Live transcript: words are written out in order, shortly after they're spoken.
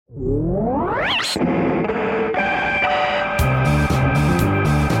Hello,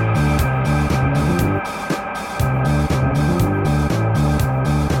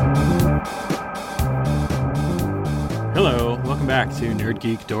 welcome back to Nerd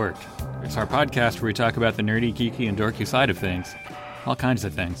Geek Dork. It's our podcast where we talk about the nerdy, geeky, and dorky side of things. All kinds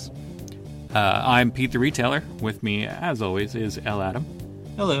of things. I'm Pete the Retailer. With me, as always, is L. Adam.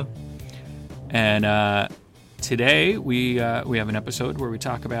 Hello. And today we have an episode where we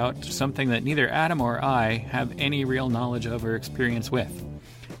talk about something that neither Adam or I have any real knowledge of or experience with.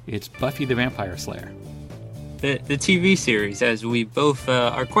 It's Buffy the Vampire Slayer. The TV series, as we both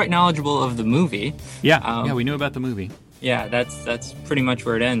are quite knowledgeable of the movie. Yeah, we knew about the movie. Yeah, that's pretty much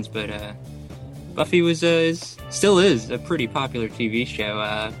where it ends. But Buffy still is a pretty popular TV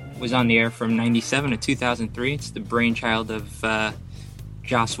show. Was on the air from 1997 to 2003. It's the brainchild of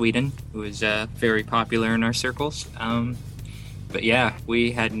Joss Whedon, who is very popular in our circles. But yeah,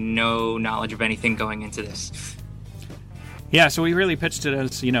 we had no knowledge of anything going into this. Yeah, so we really pitched it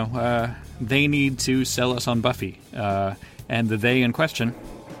as, they need to sell us on Buffy. And the they in question,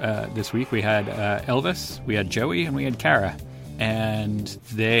 this week, we had Elvis, we had Joey, and we had Kara. And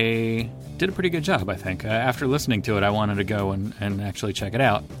they did a pretty good job, I think. After listening to it, I wanted to go and actually check it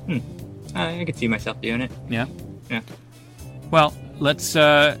out. I could see myself doing it. Yeah? Yeah. Well, let's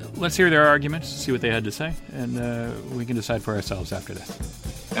hear their arguments, see what they had to say, and we can decide for ourselves after this.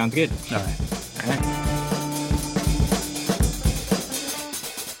 Sounds good. All right.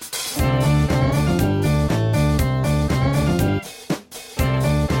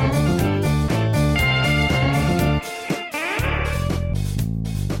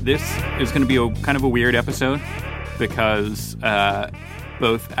 This is going to be kind of a weird episode because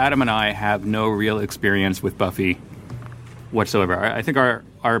both Adam and I have no real experience with Buffy whatsoever. I think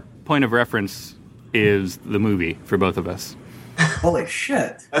our point of reference is the movie for both of us. Holy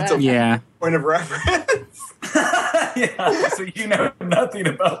shit. That's a point of reference. Yeah, so you know nothing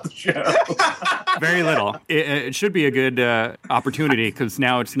about the show. Very little. It should be a good opportunity because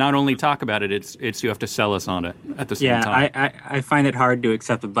now it's not only talk about it, it's you have to sell us on it at the same time. Yeah, I find it hard to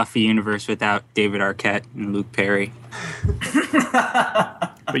accept the Buffy universe without David Arquette and Luke Perry.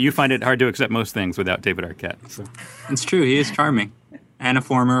 But you find it hard to accept most things without David Arquette. So. It's true, he is charming. And a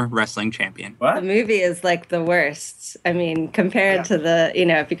former wrestling champion. What? The movie is like the worst. I mean, compared to the,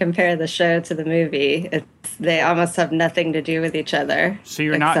 if you compare the show to the movie, they almost have nothing to do with each other. So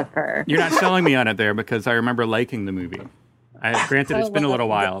you're except for... you're not selling me on it there because I remember liking the movie. Granted, it's been a little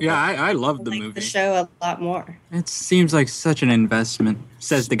while. Yeah, I love the like movie. The show a lot more. It seems like such an investment,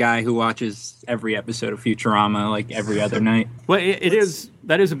 says the guy who watches every episode of Futurama like every other night. Well,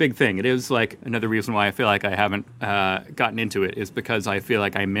 that is a big thing. It is like another reason why I feel like I haven't gotten into it is because I feel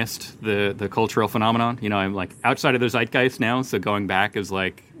like I missed the cultural phenomenon. I'm like outside of the zeitgeist now, so going back is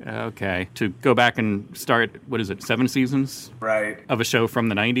like, okay. To go back and start, 7 seasons? Right. Of a show from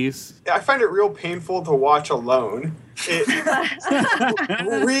the 90s? I find it real painful to watch alone. It's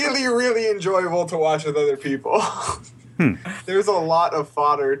really, really enjoyable to watch with other people. There's a lot of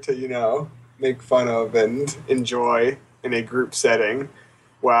fodder to, make fun of and enjoy in a group setting.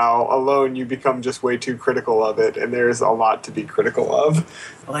 While alone, you become just way too critical of it, and there's a lot to be critical of.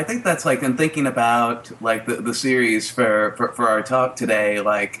 Well, I think that's in thinking about the series for our talk today,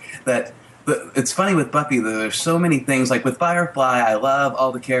 that. It's funny with Buffy that there's so many things. Like with Firefly, I love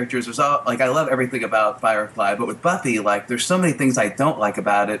all the characters. I love everything about Firefly. But with Buffy, there's so many things I don't like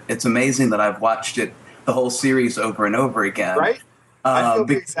about it. It's amazing that I've watched it, the whole series, over and over again. Right? I feel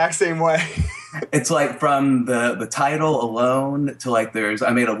the exact same way. It's from the title alone to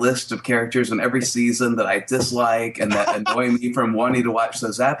I made a list of characters in every season that I dislike and that annoy me from wanting to watch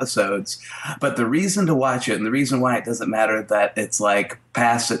those episodes. But the reason to watch it and the reason why it doesn't matter that it's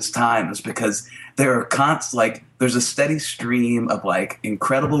past its time is because there are there's a steady stream of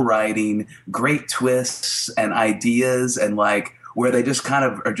incredible writing, great twists and ideas and where they just kind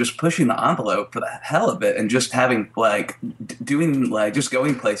of are just pushing the envelope for the hell of it and just having just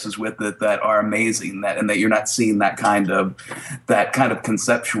going places with it that are amazing and that you're not seeing that kind of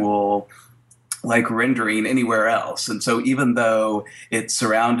conceptual rendering anywhere else. And so even though it's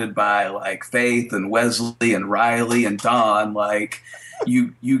surrounded by Faith and Wesley and Riley and Dawn,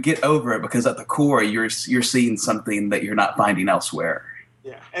 you get over it because at the core you're seeing something that you're not finding elsewhere.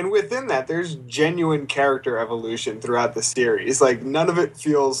 Yeah, and within that, there's genuine character evolution throughout the series. None of it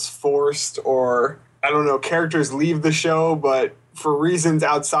feels forced or, characters leave the show, but for reasons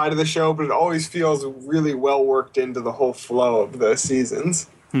outside of the show, but it always feels really well worked into the whole flow of the seasons.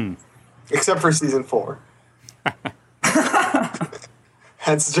 Except for season 4.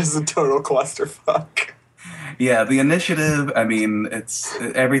 That's just a total clusterfuck. Yeah, the initiative. I mean, it's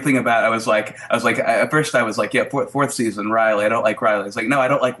everything about. At first I was like, yeah, fourth season, Riley. I don't like Riley. It's like, no, I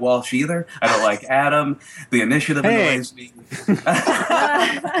don't like Walsh either. I don't like Adam. The initiative annoys me.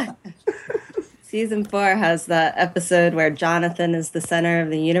 Season 4 has that episode where Jonathan is the center of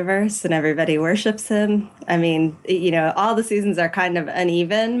the universe and everybody worships him. I mean, all the seasons are kind of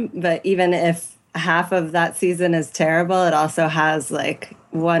uneven, but even if half of that season is terrible, it also has like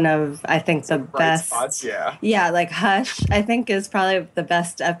one of, I think, the best spots, yeah. Yeah, like Hush, I think, is probably the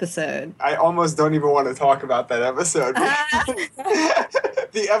best episode. I almost don't even want to talk about that episode.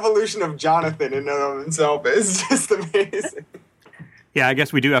 The evolution of Jonathan in and of himself is just amazing. Yeah, I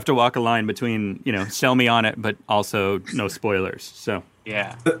guess we do have to walk a line between, sell me on it, but also no spoilers. So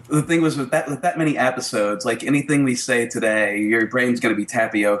yeah. The thing was with that many episodes, like anything we say today, your brain's going to be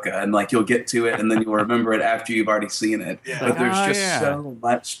tapioca, and like you'll get to it, and then you'll remember it after you've already seen it. Yeah. But there's so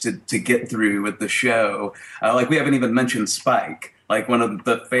much to get through with the show. Like we haven't even mentioned Spike. Like one of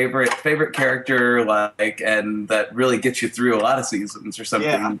the favorite character, like, and that really gets you through a lot of seasons or something.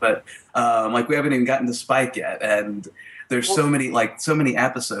 Yeah. But like we haven't even gotten to Spike yet, and there's so many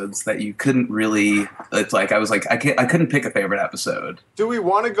episodes that you couldn't really. It's like I couldn't pick a favorite episode. Do we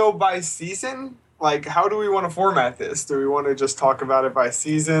want to go by season? Like, how do we want to format this? Do we want to just talk about it by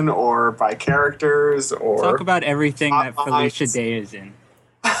season or by characters or talk about everything that Felicia lines? Day is in?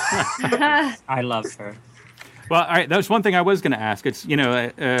 I love her. Well, all right, that was one thing I was going to ask. It's,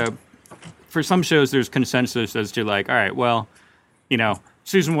 for some shows, there's consensus as to like, all right, well,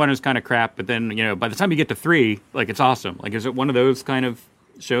 season 1 is kind of crap, but then, by the time you get to 3, like, it's awesome. Like, is it one of those kind of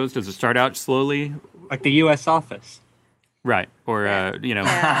shows? Does it start out slowly? Like the U.S. Office. Right. Or,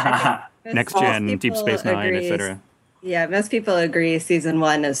 Next Gen, Deep Space Nine, etc. Yeah, most people agree season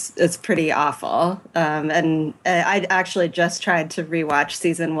 1 is pretty awful. And I actually just tried to rewatch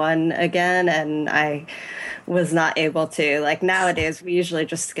season 1 again, and I was not able to. Like nowadays, we usually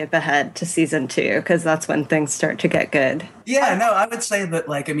just skip ahead to season 2 because that's when things start to get good. Yeah, no, I would say that,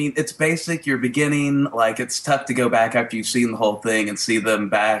 like, I mean, it's basic. You're beginning, like, it's tough to go back after you've seen the whole thing and see them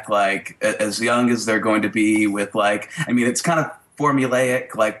back, like, as young as they're going to be with, like, I mean, it's kind of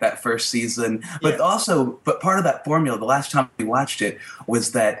formulaic, like that first season, but part of that formula, the last time we watched it,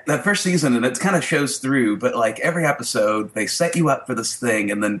 was that first season, and it kind of shows through, but like every episode, they set you up for this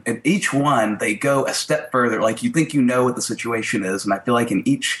thing, and then in each one, they go a step further. Like, you think you know what the situation is, and I feel like in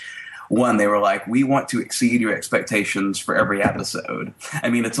each one, they were like, we want to exceed your expectations for every episode. I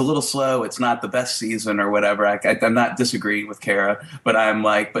mean, it's a little slow. It's not the best season or whatever. I'm not disagreeing with Kara, but I'm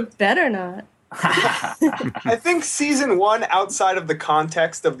like, but better not. I think season 1, outside of the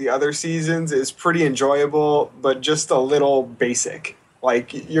context of the other seasons, is pretty enjoyable, but just a little basic.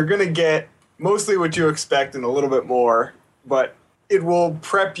 Like, you're going to get mostly what you expect and a little bit more, but it will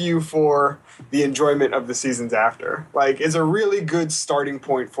prep you for the enjoyment of the seasons after. Like, it's a really good starting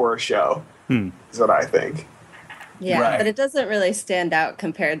point for a show, is what I think. Yeah, Right. but it doesn't really stand out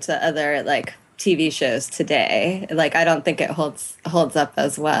compared to other, like, TV shows today. Like, I don't think it holds up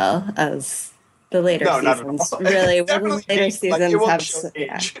as well as the later seasons. Really, when the later seasons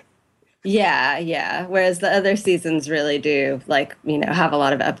have... Yeah. Whereas the other seasons really do, like, have a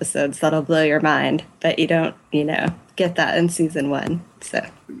lot of episodes that'll blow your mind, but you don't, get that in season 1. So,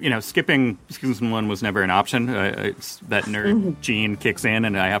 skipping season 1 was never an option. It's that nerd gene kicks in,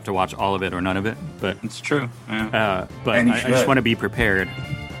 and I have to watch all of it or none of it. But It's true. but I just want to be prepared.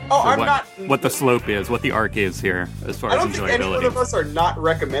 What the slope is, what the arc is here, as far I as don't think any one enjoyability. of us are not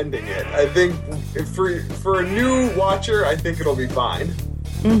recommending it. I think for a new watcher, I think it'll be fine.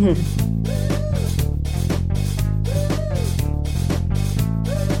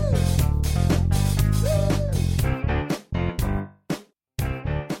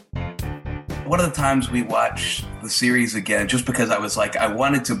 one of the times we watched the series again, just because I was like, I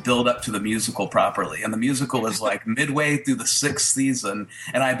wanted to build up to the musical properly. And the musical was like midway through the 6th season.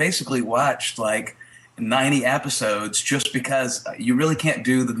 And I basically watched like 90 episodes just because you really can't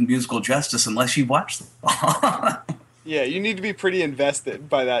do the musical justice unless you watch them all. Yeah, you need to be pretty invested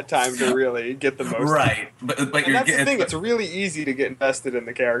by that time to really get the most. Right. But And that's the thing, it's really easy to get invested in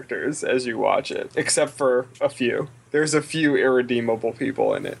the characters as you watch it, except for a few. There's a few irredeemable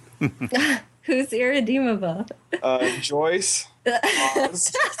people in it. Who's irredeemable? Joyce.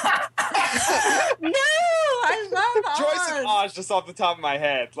 Oz. No, I love Oz. Joyce and Oz, just off the top of my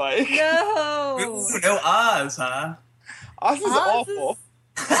head. Like, No. Ooh, no Oz, huh? Oz is awful.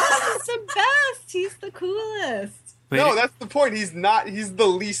 Oz is the best. He's the coolest. No, that's the point. He's not. He's the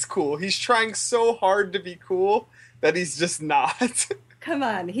least cool. He's trying so hard to be cool that he's just not. Come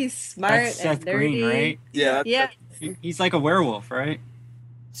on, he's smart That's and Seth nerdy. Green, right? Yeah. He's like a werewolf, right?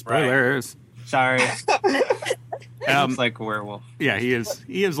 Spoilers. Sorry. Looks like a werewolf. Yeah, he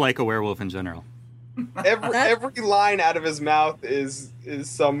is like a werewolf in general. Every line out of his mouth is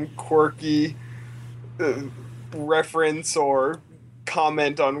some quirky reference or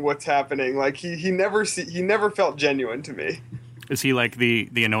comment on what's happening. Like he never felt genuine to me. Is he like the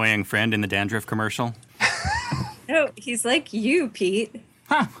annoying friend in the dandruff commercial? No, he's like you, Pete.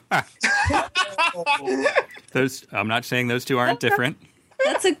 I'm not saying those two aren't different.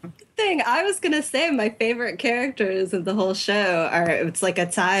 That's a good thing. I was going to say my favorite characters of the whole show it's like a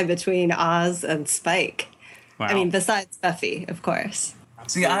tie between Oz and Spike. Wow. I mean, besides Buffy, of course.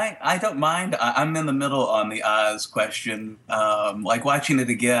 See, I don't mind. I'm in the middle on the Oz question. Like watching it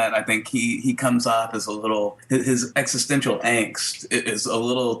again, I think he comes off as a little, his existential angst is a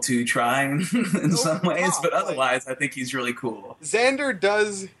little too trying in some ways, but otherwise I think he's really cool. Xander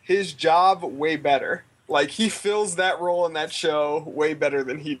does his job way better. Like, he fills that role in that show way better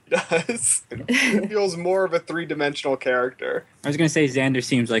than he does. He feels more of a three-dimensional character. I was going to say Xander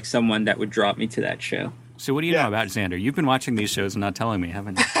seems like someone that would drop me to that show. So what do you know about Xander? You've been watching these shows and not telling me,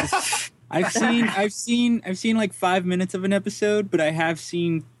 haven't you? I've seen like 5 minutes of an episode, but I have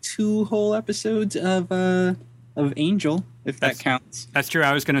seen 2 whole episodes of Angel, if that counts. That's true.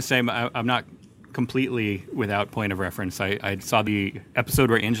 I was going to say I'm not completely without point of reference. I saw the episode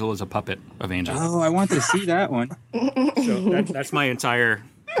where Angel is a puppet of Angel. Oh, I wanted to see that one. So that's my entire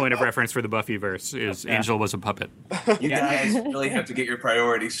point of reference for the Buffyverse is Angel was a puppet. You guys really have to get your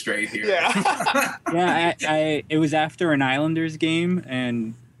priorities straight here. Yeah. Yeah, it was after an Islanders game,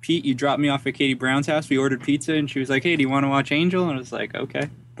 and Pete, you dropped me off at Katie Brown's house. We ordered pizza, and she was like, hey, do you want to watch Angel? And I was like, okay.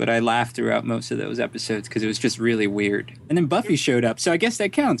 But I laughed throughout most of those episodes because it was just really weird. And then Buffy showed up, so I guess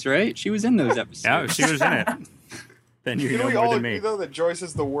that counts, right? She was in those episodes. Yeah, she was in it. Then you know we more all than me. agree, though, that Joyce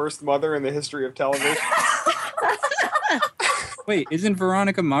is the worst mother in the history of television? Wait, isn't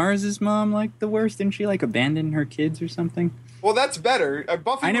Veronica Mars' mom like the worst? Didn't she like abandon her kids or something? Well, that's better.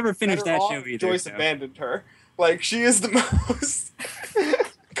 Buffy. I never finished that show either. Joyce abandoned her. Like, she is the most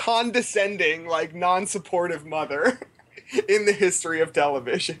condescending, like, non-supportive mother in the history of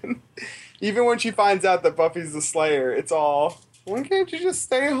television. Even when she finds out that Buffy's the Slayer, it's all, why can't you just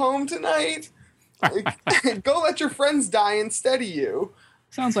stay home tonight? Like, go let your friends die instead of you.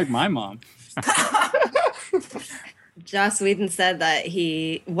 Sounds like my mom. Joss Whedon said that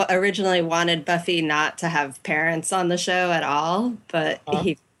he originally wanted Buffy not to have parents on the show at all, but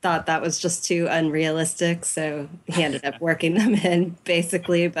he thought that was just too unrealistic, so he ended up working them in,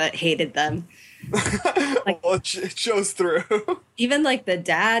 basically, but hated them. Well, it shows through. Even like the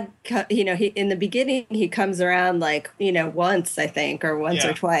dad, he in the beginning he comes around like once I think or once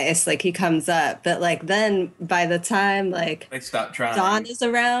or twice, like he comes up, but like then by the time like they stop trying. Dawn is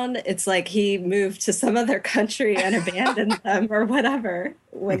around, it's like he moved to some other country and abandoned them or whatever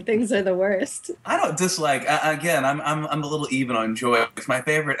when things are the worst. I don't dislike. Again, I'm a little even on Joy. My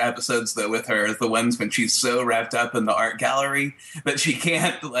favorite episodes though with her is the ones when she's so wrapped up in the art gallery that she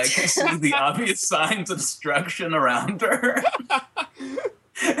can't like see the obvious signs of destruction around her.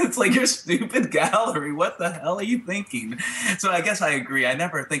 It's like your stupid gallery. What the hell are you thinking? So I guess I agree. I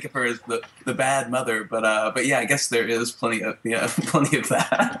never think of her as the bad mother, but yeah, I guess there is plenty of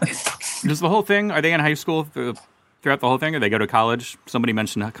that. Does the whole thing? Are they in high school throughout the whole thing, or they go to college? Somebody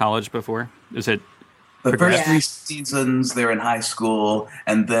mentioned college before. Is it the first 3 seasons? They're in high school,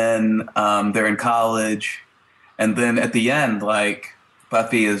 and then they're in college, and then at the end, like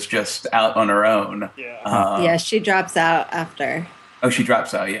Buffy is just out on her own. Yeah, she drops out after. Oh, she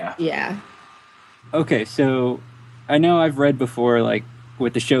drops out, yeah. Yeah. Okay, so I know I've read before, like,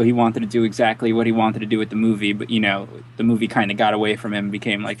 with the show, he wanted to do exactly what he wanted to do with the movie, but, the movie kind of got away from him,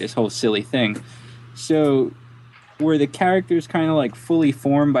 became, like, this whole silly thing. So, were the characters kind of, like, fully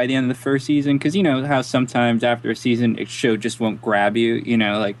formed by the end of the first season? Because, how sometimes after a season, a show just won't grab you,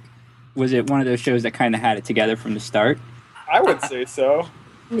 like, was it one of those shows that kind of had it together from the start? I would say so.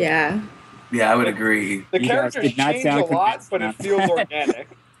 Yeah. Yeah, I would agree. The characters change a lot, but it feels organic.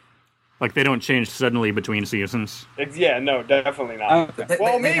 Like they don't change suddenly between seasons? Yeah, no, definitely not.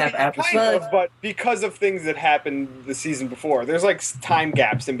 Well, maybe kind of, but because of things that happened the season before. There's like time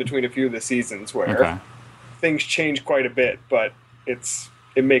gaps in between a few of the seasons where things change quite a bit, but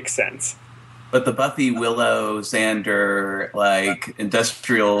it makes sense. But the Buffy, Willow, Xander, like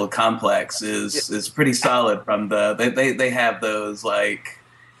industrial complex is pretty solid. From they have those like,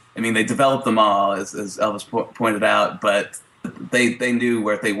 I mean, they developed them all as Elvis pointed out, but they knew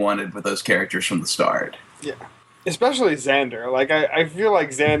what they wanted with those characters from the start. Yeah, especially Xander. Like I feel like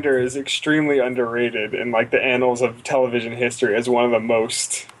Xander is extremely underrated in like the annals of television history as one of the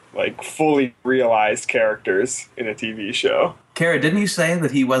most like fully realized characters in a TV show. Kara, didn't you say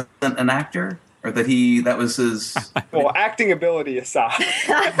that he wasn't an actor? Or that was his... Well, acting ability aside.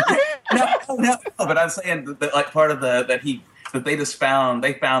 No, but I'm saying that like part of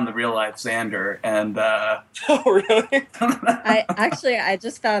they found the real life Xander, and Oh, really? I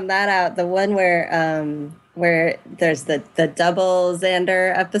just found that out. The one where there's the double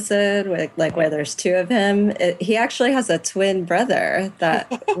Xander episode, where there's two of him. He actually has a twin brother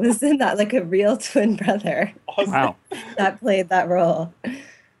that was in that, like a real twin brother. Awesome. Wow. That played that role.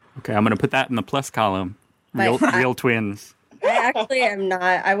 Okay, I'm going to put that in the plus column. Real twins. I actually am not.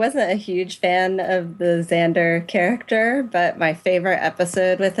 I wasn't a huge fan of the Xander character, but my favorite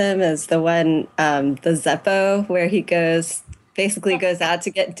episode with him is the one, the Zeppo, where he basically goes out to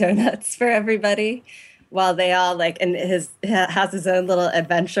get donuts for everybody, while they all has his own little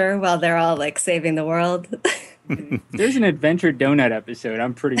adventure while they're all like saving the world. There's an Adventure Donut episode.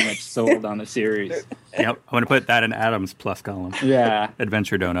 I'm pretty much sold on the series. Yep, I'm going to put that in Adam's plus column. Yeah.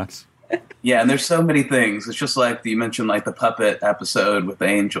 Adventure Donuts. yeah, and there's so many things. It's just like you mentioned, like the puppet episode with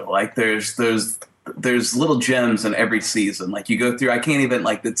Angel. Like there's little gems in every season. Like you go through, I can't even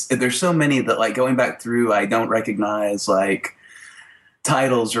there's so many that like going back through, I don't recognize like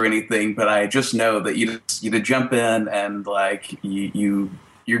titles or anything, but I just know that you jump in and like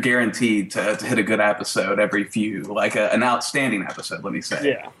you're guaranteed to hit a good episode every few, like an outstanding episode, let me say.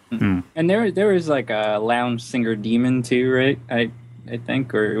 Yeah. Mm-hmm. And there was like a lounge singer demon too, right? I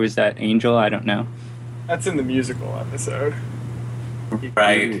think, or was that Angel? I don't know. That's in the musical episode.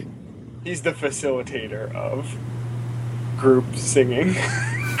 Right. He's the facilitator of group singing.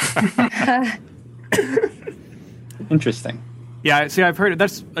 Interesting. Yeah, see, I've heard it.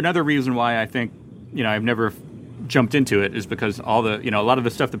 That's another reason why I think, I've never jumped into it, is because all the, a lot of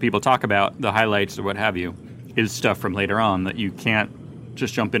the stuff that people talk about, the highlights or what have you, is stuff from later on that you can't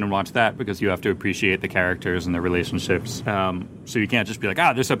just jump in and watch that, because you have to appreciate the characters and their relationships. So you can't just be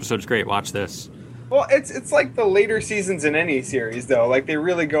like, this episode is great, watch this. Well, it's like the later seasons in any series, though. Like, they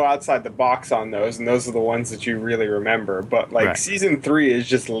really go outside the box on those, and those are the ones that you really remember. But, like, Season 3 is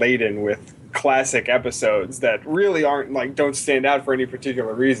just laden with classic episodes that really aren't, like, don't stand out for any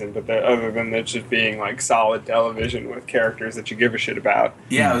particular reason, but other than it just being, like, solid television with characters that you give a shit about.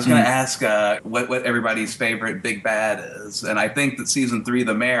 Yeah, I was going to ask what everybody's favorite big bad is, and I think that Season 3,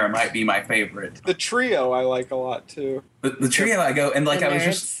 The Mayor, might be my favorite. The trio I like a lot, too. The trio I go, and, like, I was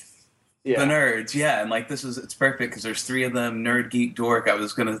just... Yeah. The nerds, yeah, and like it's perfect because there's three of them, nerd, geek, dork. I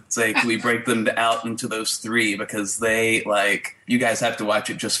was gonna say, can we break them out into those three, because they you guys have to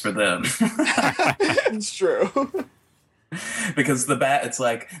watch it just for them. It's true. Because it's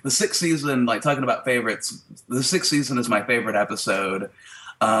like the sixth season, like talking about favorites, the sixth season is my favorite episode.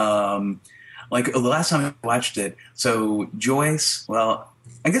 Like the last time I watched it, so Joyce, well,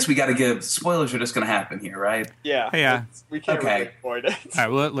 I guess we got to give spoilers are just going to happen here, right? Yeah. Yeah. We can't really avoid it. All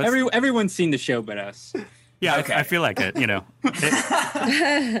right, well, Everyone's seen the show but us. Yeah, okay. I feel like it,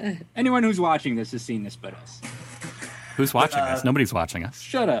 Anyone who's watching this has seen this but us. Who's watching us? Nobody's watching us.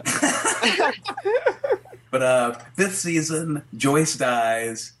 Shut up. But fifth season, Joyce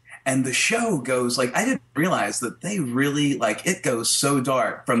dies, and the show goes, like, I didn't realize that they really, like, it goes so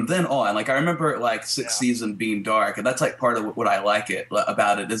dark from then on. Like, I remember, like, sixth season being dark, and that's, like, part of what I like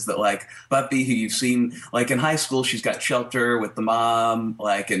about it is that, like, Buffy, who you've seen, like, in high school, she's got shelter with the mom,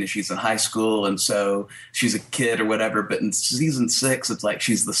 like, and she's in high school, and so she's a kid or whatever, but in season 6, it's like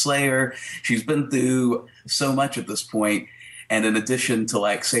she's the Slayer. She's been through so much at this point. And in addition to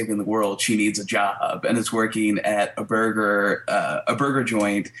like saving the world, she needs a job and is working at a burger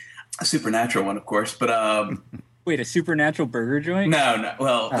joint, a supernatural one, of course. But wait, a supernatural burger joint? No.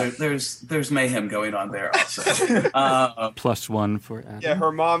 Well, there's mayhem going on there also. Plus one for Adam. Yeah,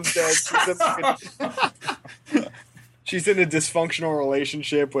 her mom's dead. She's in a dysfunctional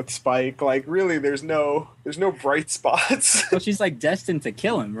relationship with Spike. Like, really, there's no bright spots. Well, she's like destined to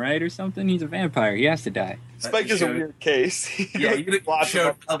kill him, right, or something. He's a vampire. He has to die. Spike is a weird case. Yeah, you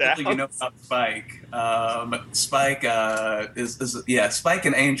showed how little you know about Spike. Spike Spike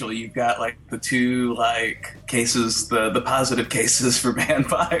and Angel. You've got like the two like cases, the positive cases for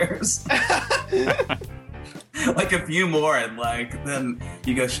vampires. Like a few more, and like then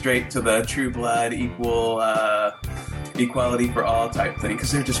you go straight to the True Blood, equality for all type thing,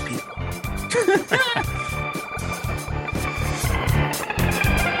 because they're just people.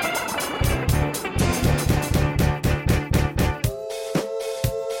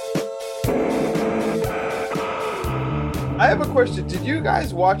 I have a question. Did you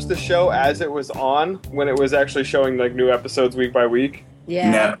guys watch the show as it was on, when it was actually showing like new episodes week by week? Yeah.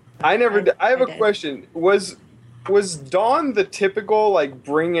 No. I never did. I have a question. Was Dawn the typical, like,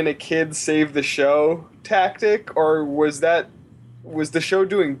 bring in a kid, save the show tactic, or was the show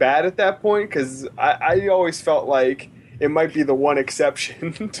doing bad at that point? Because I always felt like it might be the one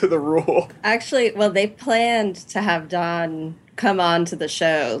exception to the rule. Actually, well, they planned to have Dawn come on to the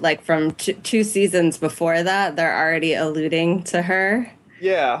show. Like, from two seasons before that, they're already alluding to her.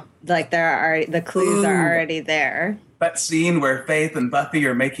 Yeah. Like, the clues are already there. That scene where Faith and Buffy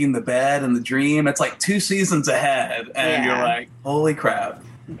are making the bed in the dream, it's like 2 seasons ahead, and you're like, holy crap.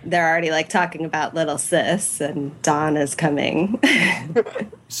 They're already, like, talking about little sis, and Dawn is coming.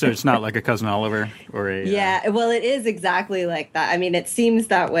 So it's not like a Cousin Oliver or a... Yeah, well, it is exactly like that. I mean, it seems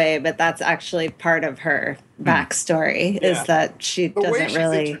that way, but that's actually part of her backstory, is that she doesn't really... The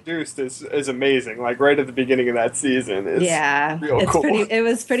way she's introduced is amazing. Like, right at the beginning of that season. It's real cool. It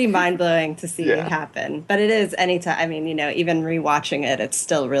was pretty mind-blowing to see it happen. But it is anytime... I mean, even rewatching it, it's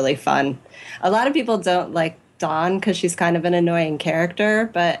still really fun. A lot of people don't like Dawn because she's kind of an annoying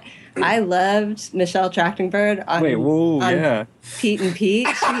character, but I loved Michelle Trachtenberg on Pete and Pete.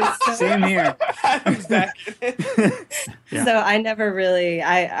 She was so Same here. So I never really,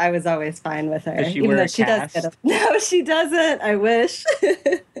 I was always fine with her. Does she wear a cast? No, she doesn't. I wish.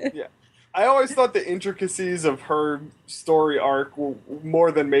 Yeah. I always thought the intricacies of her story arc were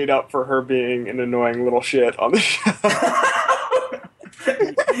more than made up for her being an annoying little shit on the show.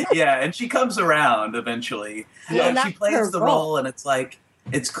 Yeah, and she comes around eventually. Yeah, she plays the role, and it's like,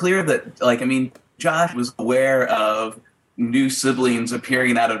 it's clear that, like, I mean, Josh was aware of new siblings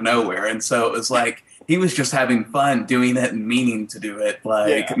appearing out of nowhere, and so it was like, he was just having fun doing it and meaning to do it,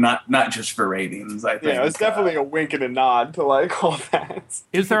 like, not just for ratings, I think. Yeah, it's definitely a wink and a nod to, like, all that.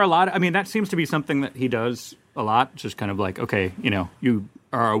 Is there a lot? I mean, that seems to be something that he does a lot, just kind of like, okay, you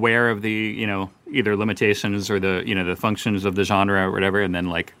are aware of the, either limitations or the, the functions of the genre or whatever, and then,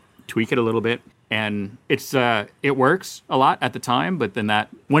 like, tweak it a little bit. And it works a lot at the time, but then that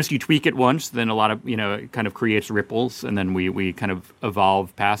once you tweak it once, then a lot of it kind of creates ripples, and then we kind of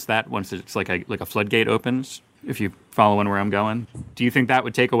evolve past that once it's like a floodgate opens. If you following where I'm going, do you think that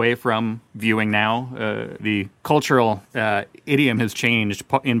would take away from viewing now? The cultural idiom has changed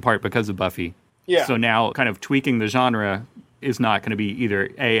in part because of Buffy. Yeah. So now, kind of tweaking the genre is not going to be either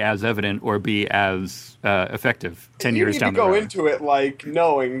A, as evident, or B, as effective 10 years down the road. You need to go into it, like,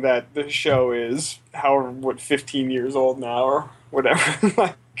 knowing that the show is, 15 years old now, or whatever.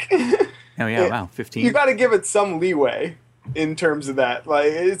 Like, oh, yeah, wow, 15. You got to give it some leeway in terms of that. Like,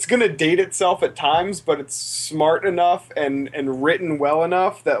 it's going to date itself at times, but it's smart enough and written well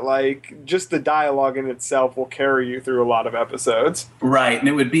enough that, like, just the dialogue in itself will carry you through a lot of episodes. Right, and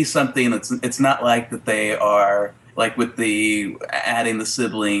it would be something it's not like that they are... Like with the adding the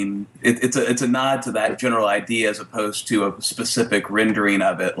sibling, it's a nod to that general idea as opposed to a specific rendering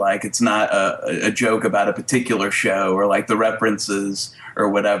of it. Like, it's not a joke about a particular show or like the references or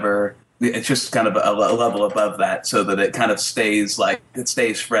whatever. It's just kind of a level above that, so that it kind of stays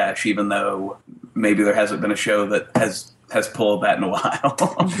fresh, even though maybe there hasn't been a show that has pulled that in a while.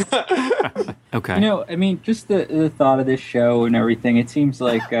 Okay. I mean, just the thought of this show and everything, it seems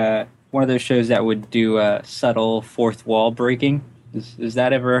like one of those shows that would do subtle fourth wall breaking. Does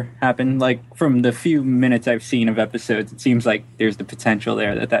that ever happen? Like, from the few minutes I've seen of episodes, it seems like there's the potential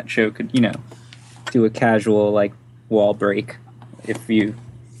there that show could, do a casual, like, wall break if you...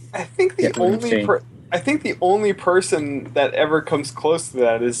 I think the only person that ever comes close to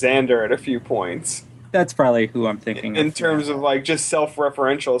that is Xander at a few points. That's probably who I'm thinking in terms of, like, just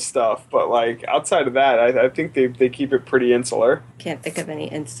self-referential stuff. But, like, outside of that, I think they keep it pretty insular. Can't think of any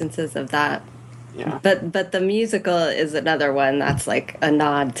instances of that. Yeah. But the musical is another one that's like a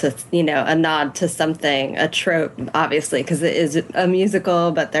nod to something, a trope, obviously, because it is a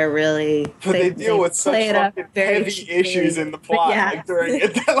musical, but they're really... But they deal with such fucking heavy issues in the plot. Yeah. Like, during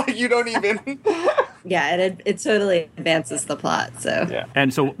it, like, you don't even... Yeah, it totally advances the plot, so... Yeah.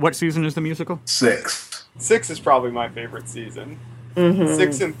 And so what season is the musical? 6. 6 is probably my favorite season. Mm-hmm.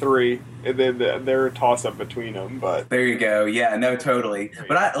 6 and 3, they're a toss up between them, but there you go. Yeah, no, totally.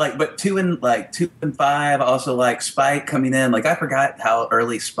 But 2 and 5 also like Spike coming in. Like, I forgot how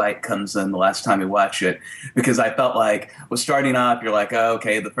early Spike comes in the last time we watched it, because I felt like starting off, you're like, oh,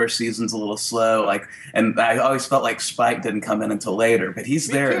 okay, the first season's a little slow. Like, and I always felt like Spike didn't come in until later, but he's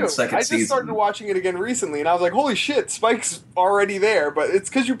there in the second season. I just started watching it again recently, and I was like, holy shit, Spike's already there. But it's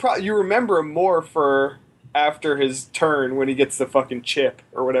because you remember him more for after his turn when he gets the fucking chip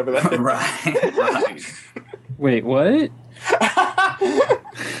or whatever that is. Right. Wait, what?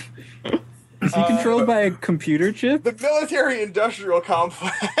 Is he controlled by a computer chip? The military-industrial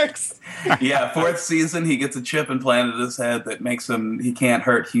complex. Yeah, 4th season, he gets a chip implanted in his head that makes he can't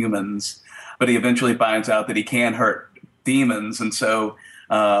hurt humans, but he eventually finds out that he can hurt demons, and so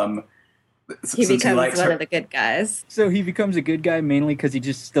he becomes one of the good guys. So he becomes a good guy mainly because he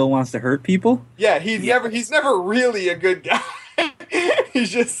just still wants to hurt people? Yeah, he's never really a good guy. He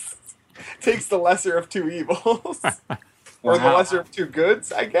just takes the lesser of two evils. Or the lesser of two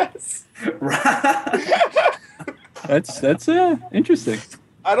goods, I guess. That's interesting.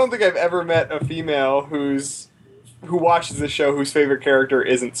 I don't think I've ever met a female who watches the show whose favorite character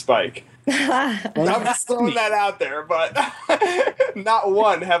isn't Spike. I'm just throwing that out there, but not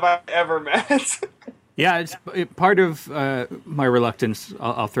one have I ever met. Yeah, it's part of my reluctance.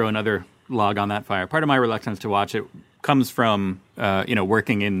 I'll throw another log on that fire. Part of my reluctance to watch it comes from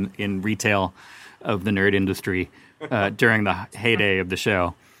working in retail of the nerd industry during the heyday of the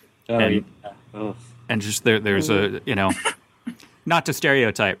show. And just there's a not to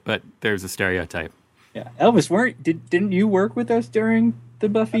stereotype, but there's a stereotype. Yeah, Elvis, didn't you work with us during the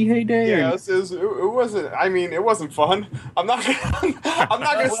Buffy heyday? Yeah, it wasn't. I mean, it wasn't fun. I'm not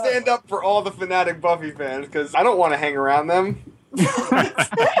gonna stand up for all the fanatic Buffy fans because I don't want to hang around them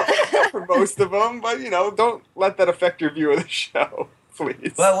for most of them. But don't let that affect your view of the show,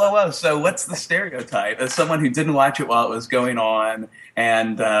 please. Whoa! So what's the stereotype? As someone who didn't watch it while it was going on,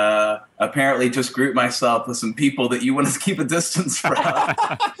 and apparently just grouped myself with some people that you want to keep a distance from.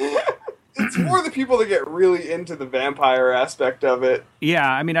 It's more the people that get really into the vampire aspect of it. Yeah,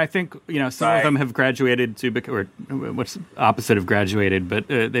 I mean, I think some of them have graduated to or what's the opposite of graduated, but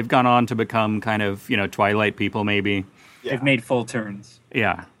they've gone on to become kind of Twilight people, maybe. Yeah. They've made full turns.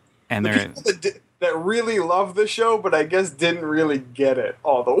 Yeah, and they're people that really love the show, but I guess didn't really get it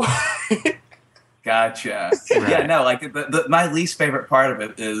all the way. Gotcha. Right. Yeah, no, like my least favorite part of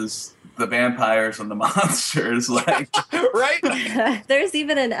it is the vampires and the monsters, like right. There's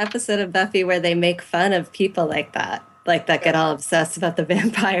even an episode of Buffy where they make fun of people like that get all obsessed about the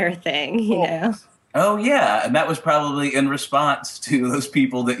vampire thing, you know. Oh yeah, and that was probably in response to those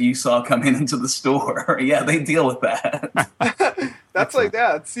people that you saw coming into the store. Yeah, they deal with that. That's like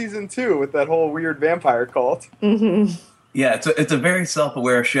that. It's season 2 with that whole weird vampire cult. Mm-hmm. Yeah, it's a very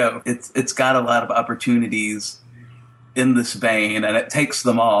self-aware show. It's got a lot of opportunities in this vein, and it takes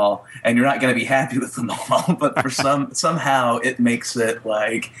them all, and you're not going to be happy with them all, but for somehow it makes it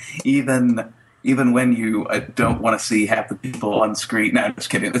like even when you don't want to see half the people on screen. No, I'm just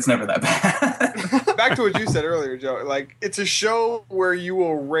kidding. It's never that bad. Back to what you said earlier, Joe. Like, it's a show where you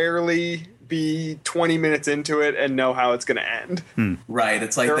will rarely be 20 minutes into it and know how it's going to end. Right.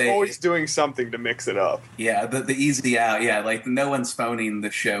 It's like they're always doing something to mix it up. Yeah, the easy out. Yeah, like no one's phoning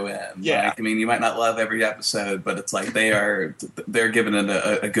the show in. Yeah. Like, I mean, you might not love every episode, but it's like they're giving it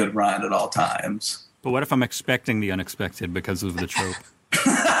a good run at all times. But what if I'm expecting the unexpected because of the trope?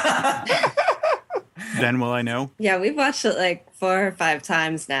 Then will I know? Yeah, we've watched it like 4 or 5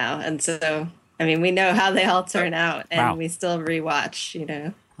 times now, and so I mean, we know how they all turn out, and we still rewatch.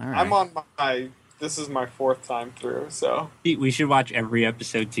 All right. I'm on this is my 4th time through, so we should watch every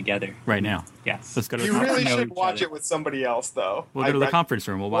episode together right now. Yes, let's go to. You really should watch it with somebody else, though. We'll go to the conference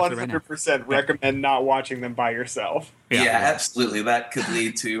room. We'll watch it right now. 100% recommend not watching them by yourself. Yeah, absolutely. That could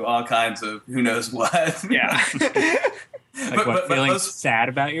lead to all kinds of who knows what. Yeah. Like feeling sad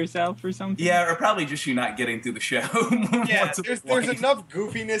about yourself or something? Yeah, or probably just you not getting through the show. Yeah, there's enough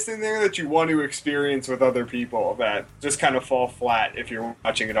goofiness in there that you want to experience with other people that just kind of fall flat if you're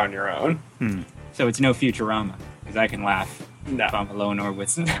watching it on your own. So it's no Futurama, because I can laugh if I'm alone or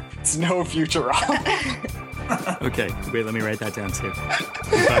with... It's no Futurama. Okay, wait, let me write that down too.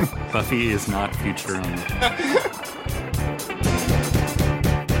 Buffy is not Futurama.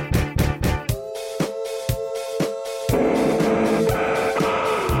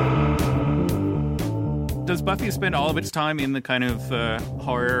 Does Buffy spend all of its time in the kind of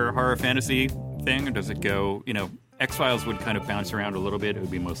horror fantasy thing, or does it go, X-Files would kind of bounce around a little bit. It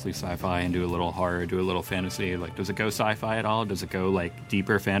would be mostly sci-fi and do a little horror, do a little fantasy. Like, does it go sci-fi at all? Does it go, like,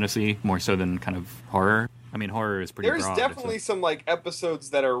 deeper fantasy, more so than kind of horror? I mean, horror is pretty broad. There's definitely some, like,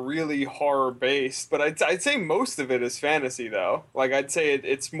 episodes that are really horror-based, but I'd say most of it is fantasy, though. Like, I'd say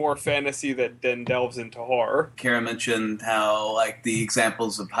it's more fantasy that then delves into horror. Kara mentioned how, like, the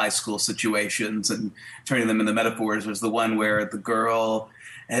examples of high school situations and turning them into metaphors was the one where the girl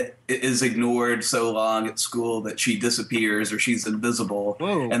is ignored so long at school that she disappears or she's invisible.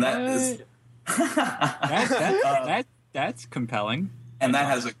 Whoa, and that is that's compelling. And that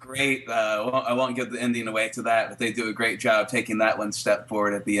has a great, I won't give the ending away to that, but they do a great job taking that one step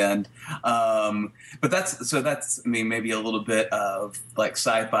forward at the end. But that's, I mean, maybe a little bit of like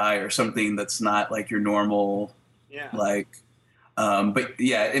sci-fi or something that's not like your normal, but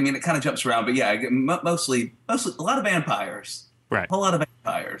yeah, I mean, it kind of jumps around, but yeah, mostly a lot of vampires. Right. A lot of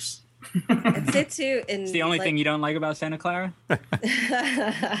vampires. I'd say too, it's the only thing you don't like about Santa Clara?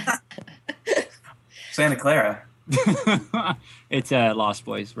 Santa Clara. It's a Lost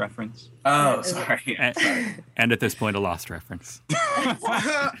Boys reference. Oh, sorry. And at this point, a Lost reference.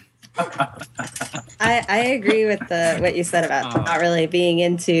 I agree with what you said about not really being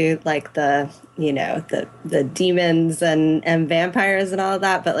into like the demons and vampires and all of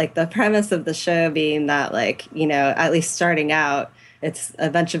that, but like the premise of the show being that like, at least starting out, it's a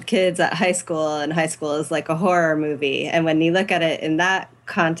bunch of kids at high school, and high school is like a horror movie. And when you look at it in that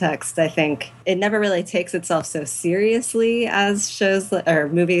context, I think it never really takes itself so seriously as shows or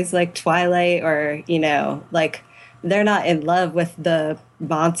movies like Twilight, or, like they're not in love with the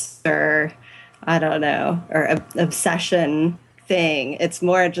monster, I don't know, or obsession thing. It's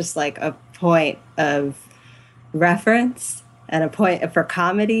more just like a point of reference and a point for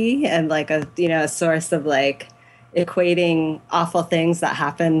comedy, and like a source of like equating awful things that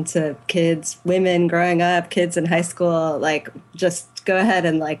happen to kids, women growing up, kids in high school. Like, just go ahead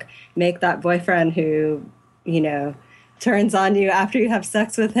and like make that boyfriend who, turns on you after you have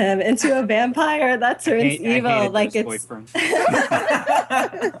sex with him into a vampire that turns evil. Like, it's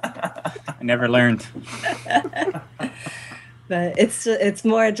I never learned. But it's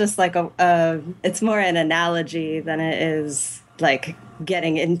more just like it's more an analogy than it is like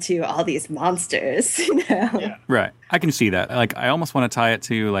getting into all these monsters, Yeah. Right. I can see that. Like, I almost want to tie it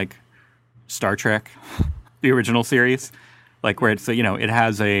to like Star Trek, the original series, like where it's it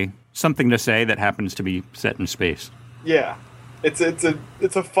has something to say that happens to be set in space. Yeah, it's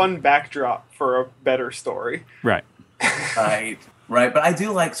a fun backdrop for a better story. Right. Right. But I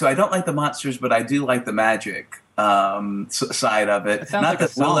do like. I don't like the monsters, but I do like the magic side of it. Not like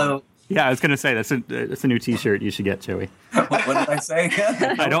that Willow. Yeah, I was going to say that's a new T-shirt you should get, Joey. What did I say?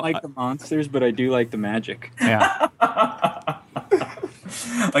 I don't like the monsters, but I do like the magic. Yeah.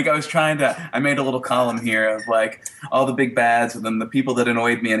 Like I made a little column here of like all the big bads and then the people that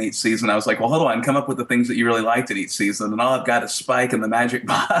annoyed me in each season. I was like, well, hold on, come up with the things that you really liked in each season. And all I've got is Spike and the magic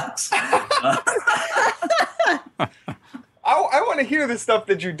box. I want to hear the stuff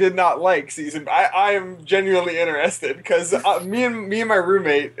that you did not like, Season. I am genuinely interested because me and my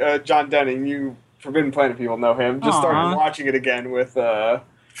roommate, John Denning, you Forbidden Planet people know him, just started watching it again with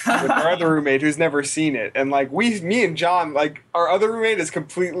our other roommate who's never seen it. And like me and John, like our other roommate is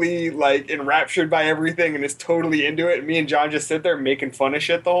completely like enraptured by everything and is totally into it. And me and John just sit there making fun of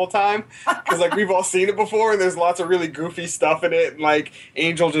shit the whole time because like we've all seen it before, and there's lots of really goofy stuff in it. And like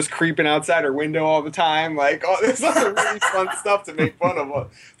Angel just creeping outside her window all the time. Like there's lots of really fun stuff to make fun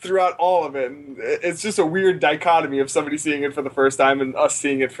of throughout all of it. And it's just a weird dichotomy of somebody seeing it for the first time and us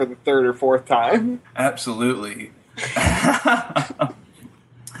seeing it for the third or fourth time. Absolutely.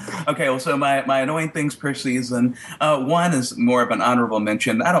 Okay, well, so my annoying things per season. One is more of an honorable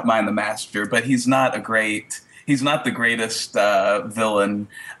mention. I don't mind the Master, but he's not the greatest villain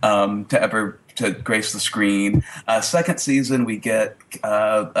to ever to grace the screen. Second season, we get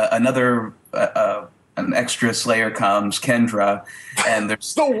another an extra Slayer comes, Kendra, and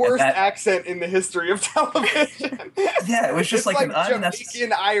there's the worst accent in the history of television. Yeah, it was just it's like an unnecessary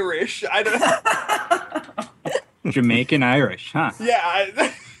Jamaican Irish. I don't. Jamaican Irish, huh?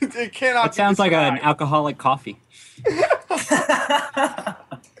 Yeah. It cannot. That sounds like an alcoholic coffee. Yeah,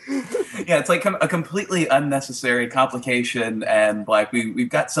 it's like a completely unnecessary complication, and like we've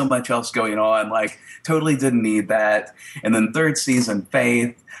got so much else going on, like totally didn't need that. And then third season,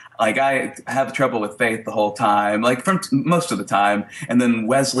 Faith. Like, I have trouble with Faith the whole time, like from most of the time. And then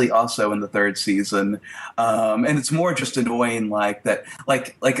Wesley also in the third season. And it's more just annoying, like that,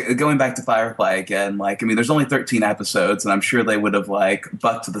 like going back to Firefly again, like, I mean, there's only 13 episodes and I'm sure they would have like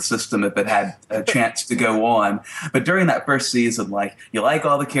bucked the system if it had a chance to go on. But during that first season, like, you like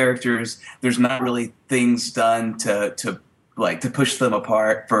all the characters. There's not really things done to push them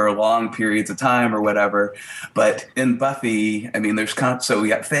apart for long periods of time or whatever. But in Buffy, I mean, so we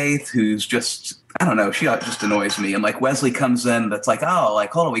got Faith, who's just, I don't know, she just annoys me. And like Wesley comes in, that's like, oh,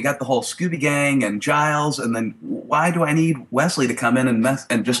 like, hold on, we got the whole Scooby Gang and Giles. And then why do I need Wesley to come in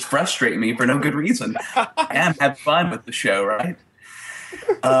and just frustrate me for no good reason? I am have fun with the show, right?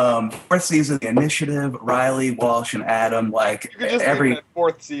 Fourth season, The Initiative, Riley, Walsh, and Adam, like you could just every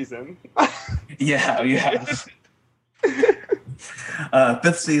fourth season. Yeah.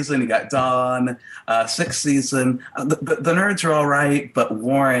 Fifth season, you got Dawn. Sixth season, the nerds are all right, but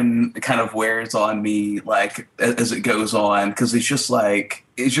Warren kind of wears on me like as it goes on, because he's just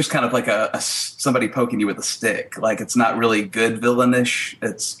kind of like a somebody poking you with a stick. Like, it's not really good villainish.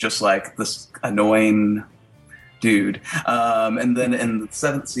 It's just like this annoying dude. And then in the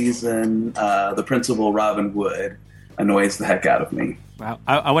seventh season, the principal, Robin Wood, annoys the heck out of me. Wow.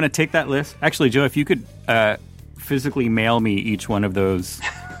 I want to take that list. Actually, Joe, if you could physically mail me each one of those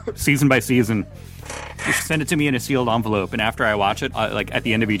season by season, just send it to me in a sealed envelope, and after I watch it, like at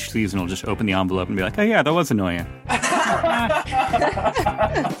the end of each season, I'll just open the envelope and be like, oh yeah, that was annoying.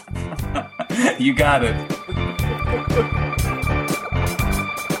 You got it.